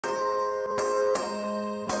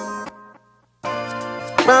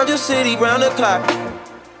Round your city, round the clock.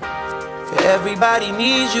 Everybody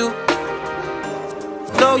needs you.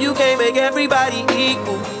 No, you can't make everybody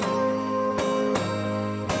equal.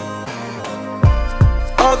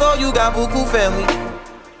 Although you got buku family,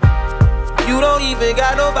 you don't even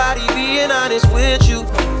got nobody being honest with you.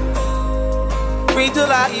 Breathe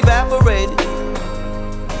till I evaporated.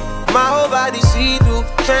 My whole body see-through.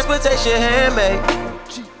 Transportation handmade,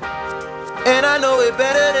 and I know it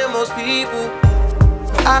better than most people.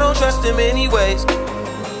 I don't trust them anyways.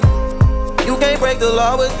 You can't break the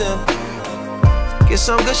law with them. Get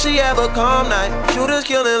some good shit, have a calm night. Shooters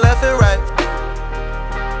killing left and right,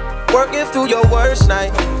 working through your worst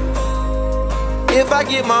night. If I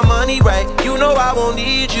get my money right, you know I won't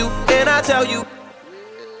need you. And I tell you,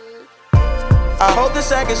 I hope the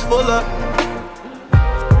sack is full up.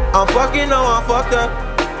 I'm fucking, no, I'm fucked up.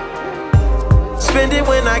 Spend it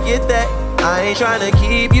when I get that. I ain't tryna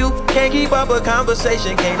keep you. Can't keep up a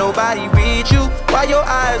conversation, can't nobody read you. Why your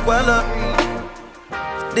eyes well up?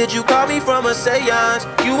 Did you call me from a seance?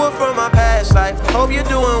 You were from my past life. Hope you're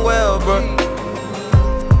doing well, bro.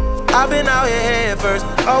 I've been out here head first,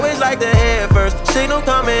 always like the head first. Signal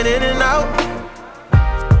coming in and out.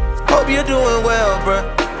 Hope you're doing well, bruh.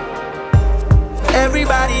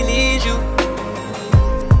 Everybody needs you.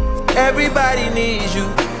 Everybody needs you.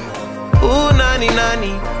 Ooh, nani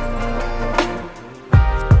nani.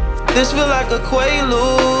 This feel like a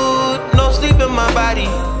quaalude. No sleep in my body.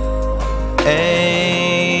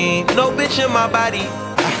 Ain't no bitch in my body.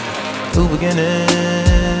 New beginnings.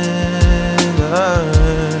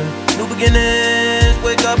 New beginnings,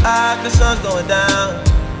 wake up high, the sun's going down.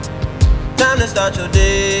 Time to start your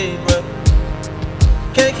day, bro.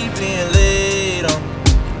 Can't keep being late on.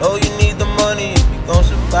 Know you need the money if you gon'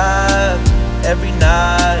 survive. Every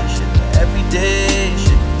night, shit, every day,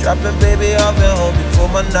 shit. Dropping baby off at home before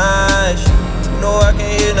my night, shit. You know I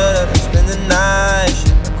can't hear none of that, spend the night,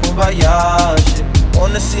 shit. Kumbaya, shit.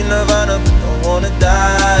 Wanna see Nirvana, but don't wanna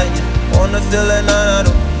die, yeah. Wanna feel it, nah, I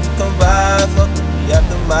don't come by, fuck with me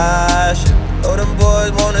after my shit. Oh, them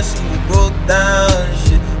boys wanna see you broke down and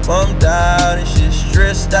shit, bummed out and shit,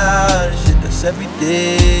 stressed out and shit. That's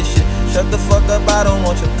everyday shit. Shut the fuck up, I don't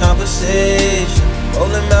want your conversation.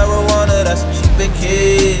 Rolling marijuana, that's a cheap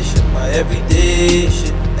vacation. My everyday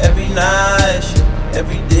shit, every night shit,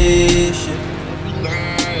 everyday shit.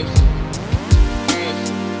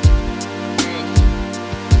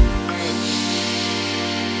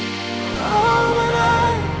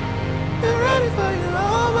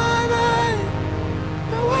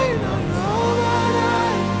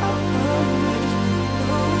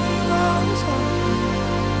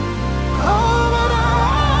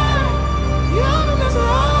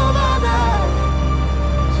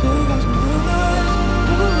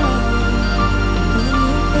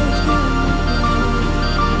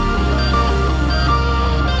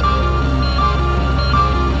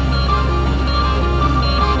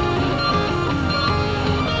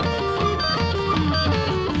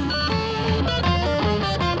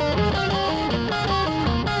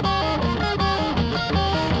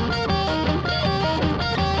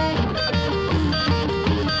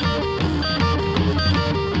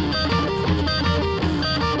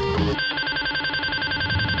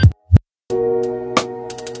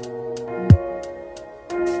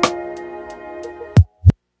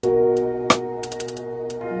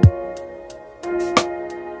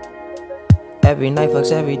 Every night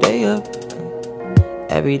fucks every day up.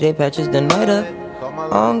 Every day patches the night up.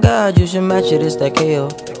 On God, you should match it, it's that KO.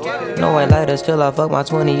 No white lighters till I fuck my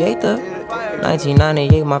 28th up.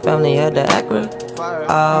 1998, my family had the Acura.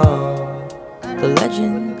 Oh, the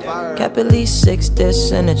legend. Kept at least 6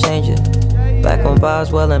 discs and a changer. Back when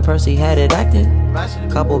Boswell and Percy had it active.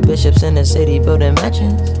 Couple bishops in the city building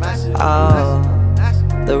mansions. Oh,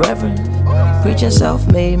 the Reverend. Preaching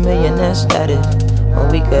self-made millionaire status. When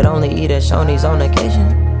we could only eat at Shoney's on occasion.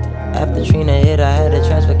 After Trina hit, I had to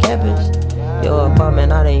transfer campus. Your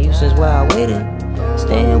apartment I didn't use since where I waited.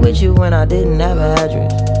 Staying with you when I didn't have an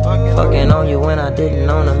address. Fucking on you when I didn't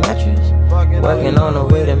own a mattress. Working on a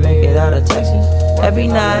way to make it out of Texas. Every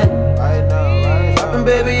night, dropping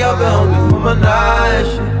baby off at home before my night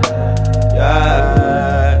shit.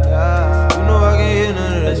 Yeah, you know I can't hear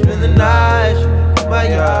none of that, spend the night shit. My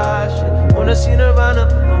gosh, shit. Wanna see Nirvana,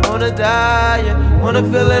 don't wanna die, yeah. Wanna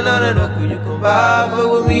feel it, none of the cool you come by.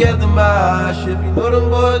 Fuck with me after my shit. You know them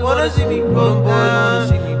boys wanna see me broke down,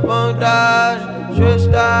 see me bunked out, stressed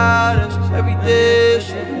out, that's just everyday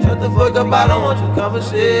shit. Shut the fuck up, I don't want your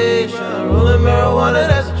conversation. Rolling marijuana,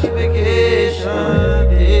 that's a cheap vacation.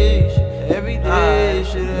 Day shit, every day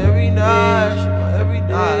shit, every night shit, every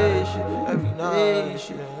day shit, every night. day,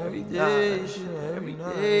 shit, every day, shit, every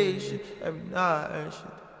day, shit, every night,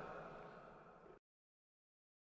 shit.